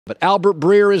But Albert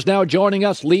Breer is now joining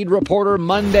us, lead reporter,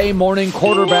 Monday morning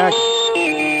quarterback.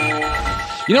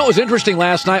 You know, it was interesting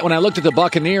last night when I looked at the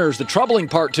Buccaneers. The troubling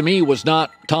part to me was not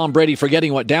Tom Brady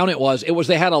forgetting what down it was. It was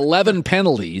they had 11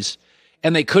 penalties,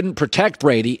 and they couldn't protect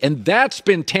Brady. And that's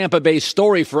been Tampa Bay's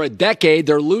story for a decade.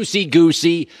 They're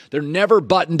loosey-goosey. They're never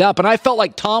buttoned up. And I felt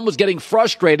like Tom was getting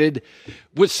frustrated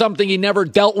with something he never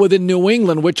dealt with in New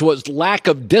England, which was lack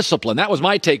of discipline. That was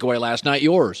my takeaway last night.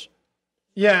 Yours?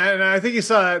 Yeah, and I think you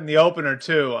saw that in the opener,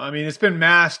 too. I mean, it's been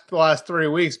masked the last 3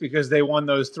 weeks because they won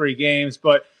those 3 games.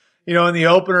 But, you know, in the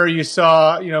opener, you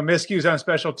saw, miscues on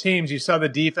special teams. You saw the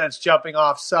defense jumping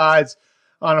off sides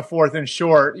on a 4th and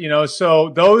short. So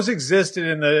those existed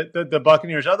in the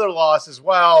Buccaneers' other loss as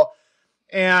well.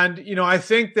 And, I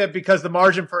think that because the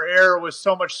margin for error was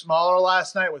so much smaller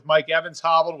last night with Mike Evans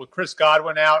hobbled, with Chris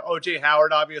Godwin out, O.J.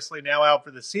 Howard obviously now out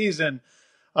for the season,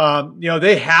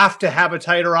 they have to have a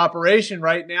tighter operation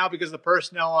right now because the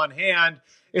personnel on hand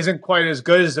isn't quite as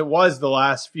good as it was the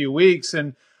last few weeks.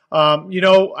 And,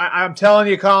 I'm telling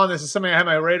you, Colin, this is something I had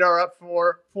my radar up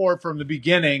for from the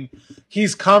beginning.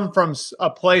 He's come from a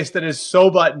place that is so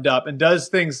buttoned up and does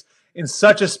things in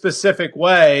such a specific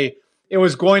way. It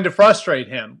was going to frustrate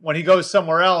him when he goes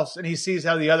somewhere else and he sees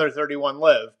how the other 31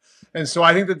 live. And so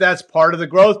I think that that's part of the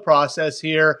growth process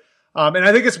here. And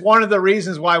I think it's one of the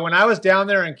reasons why when I was down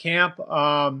there in camp,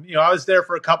 I was there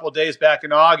for a couple of days back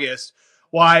in August,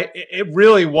 why it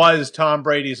really was Tom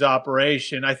Brady's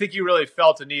operation. I think he really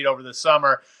felt a need over the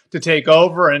summer to take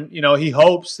over. And, he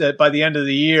hopes that by the end of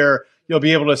the year, you'll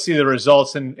be able to see the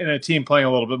results in a team playing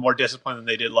a little bit more disciplined than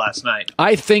they did last night.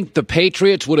 I think the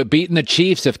Patriots would have beaten the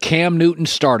Chiefs if Cam Newton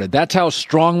started. That's how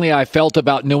strongly I felt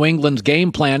about New England's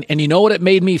game plan. And you know what it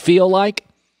made me feel like?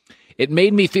 It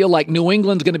made me feel like New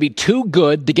England's going to be too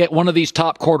good to get one of these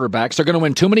top quarterbacks. They're going to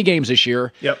win too many games this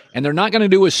year. Yep. And they're not going to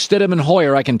do as Stidham and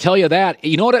Hoyer, I can tell you that.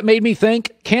 You know what it made me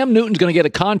think? Cam Newton's going to get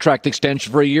a contract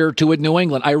extension for a year or two with New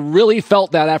England. I really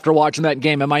felt that after watching that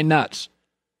game. Am I nuts?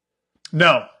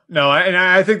 No. And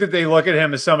I think that they look at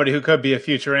him as somebody who could be a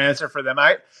future answer for them.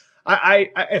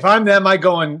 If I'm them, I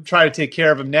go and try to take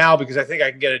care of him now because I think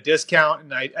I can get a discount,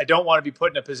 and I don't want to be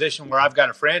put in a position where I've got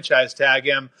to franchise tag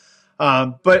him.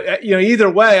 But either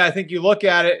way, I think you look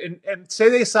at it and say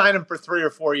they sign him for 3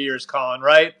 or 4 years, Colin,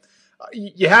 right?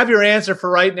 You have your answer for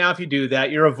right now if you do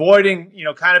that. You're avoiding,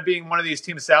 kind of being one of these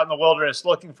teams out in the wilderness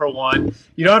looking for one.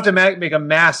 You don't have to make a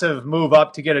massive move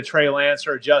up to get a Trey Lance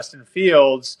or a Justin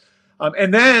Fields.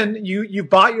 And then you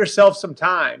bought yourself some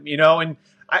time, and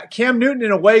Cam Newton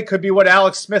in a way could be what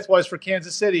Alex Smith was for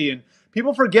Kansas City. And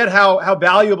people forget how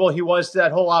valuable he was to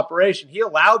that whole operation. He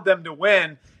allowed them to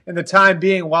win in the time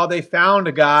being while they found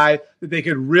a guy that they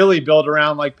could really build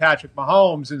around like Patrick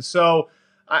Mahomes. And so,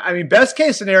 best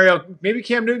case scenario, maybe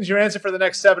Cam Newton's your answer for the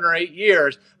next 7 or 8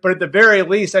 years. But at the very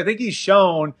least, I think he's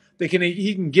shown that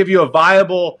he can give you a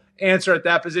viable answer at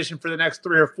that position for the next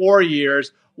 3 or 4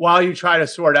 years while you try to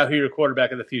sort out who your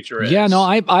quarterback of the future is. Yeah, no,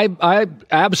 I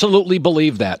absolutely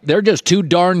believe that. They're just too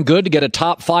darn good to get a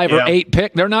top 5 or 8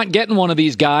 pick. They're not getting one of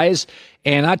these guys.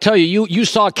 And I tell you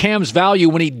saw Cam's value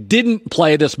when he didn't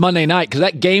play this Monday night because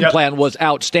that game plan was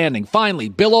outstanding. Finally,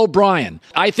 Bill O'Brien.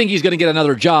 I think he's going to get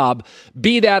another job.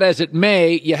 Be that as it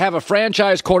may, you have a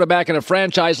franchise quarterback and a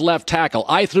franchise left tackle.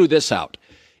 I threw this out.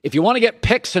 If you want to get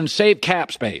picks and save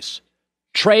cap space,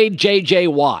 trade J.J.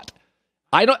 Watt.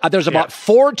 There's about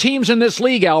 4 teams in this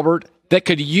league, Albert, that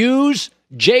could use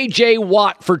J.J.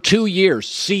 Watt for 2 years.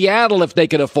 Seattle, if they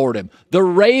could afford him. The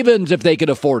Ravens, if they could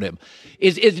afford him.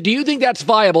 Do you think that's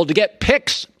viable to get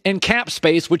picks and cap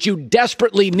space, which you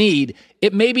desperately need?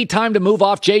 It may be time to move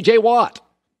off J.J. Watt.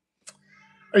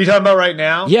 Are you talking about right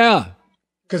now? Yeah.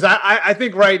 Because I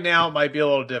think right now it might be a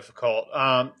little difficult.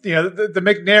 The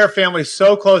McNair family's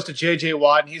so close to J.J.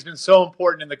 Watt, and he's been so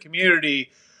important in the community.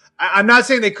 I'm not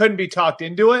saying they couldn't be talked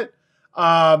into it,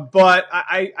 but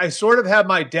I sort of have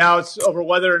my doubts over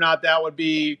whether or not that would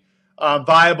be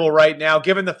viable right now,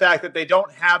 given the fact that they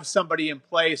don't have somebody in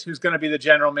place who's going to be the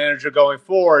general manager going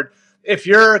forward. If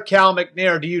you're Cal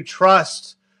McNair, do you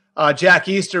trust Jack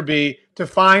Easterby to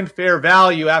find fair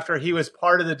value after he was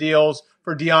part of the deals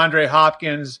for DeAndre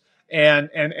Hopkins and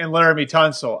Laramie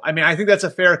Tunsil? I think that's a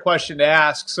fair question to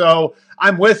ask. So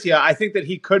I'm with you. I think that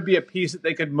he could be a piece that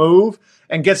they could move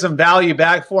and get some value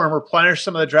back for and replenish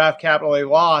some of the draft capital they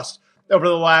lost over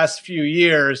the last few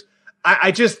years.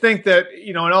 I just think that,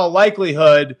 in all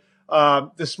likelihood,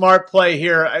 the smart play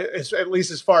here, at least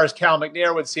as far as Cal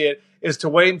McNair would see it, is to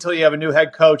wait until you have a new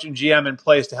head coach and GM in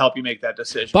place to help you make that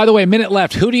decision. By the way, a minute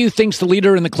left. Who do you think's the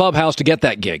leader in the clubhouse to get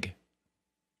that gig?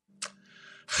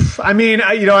 I mean,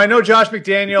 I know Josh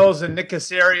McDaniels and Nick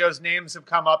Caserio's names have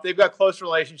come up. They've got close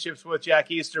relationships with Jack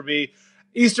Easterby.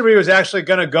 Easterby was actually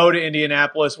going to go to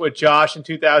Indianapolis with Josh in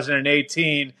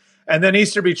 2018. And then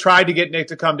Easterby tried to get Nick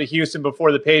to come to Houston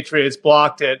before the Patriots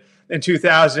blocked it in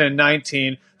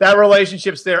 2019. That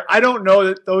relationship's there. I don't know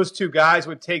that those two guys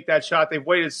would take that shot. They've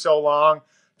waited so long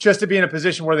just to be in a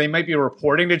position where they might be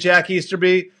reporting to Jack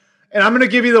Easterby. And I'm going to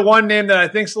give you the one name that I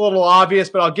think is a little obvious,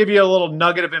 but I'll give you a little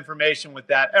nugget of information with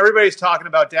that. Everybody's talking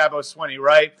about Dabo Swinney,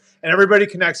 right? And everybody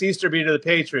connects Easterby to the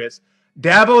Patriots.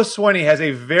 Dabo Swinney has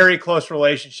a very close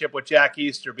relationship with Jack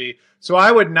Easterby. So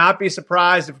I would not be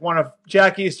surprised if one of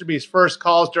Jack Easterby's first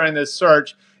calls during this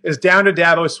search is down to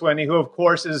Dabo Swinney, who, of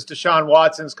course, is Deshaun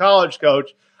Watson's college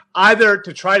coach, either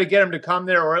to try to get him to come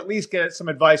there or at least get some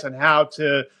advice on how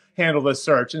to handle this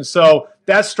search. And so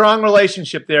that strong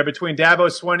relationship there between Dabo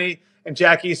Swinney and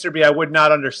Jack Easterby, I would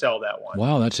not undersell that one.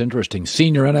 Wow, that's interesting.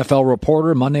 Senior NFL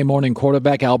reporter, Monday morning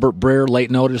quarterback, Albert Breer, late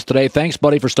notice today. Thanks,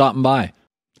 buddy, for stopping by.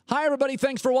 Hi, everybody.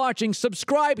 Thanks for watching.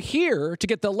 Subscribe here to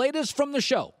get the latest from the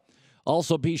show.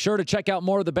 Also, be sure to check out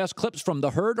more of the best clips from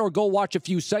The Herd or go watch a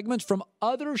few segments from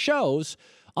other shows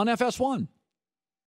on FS1.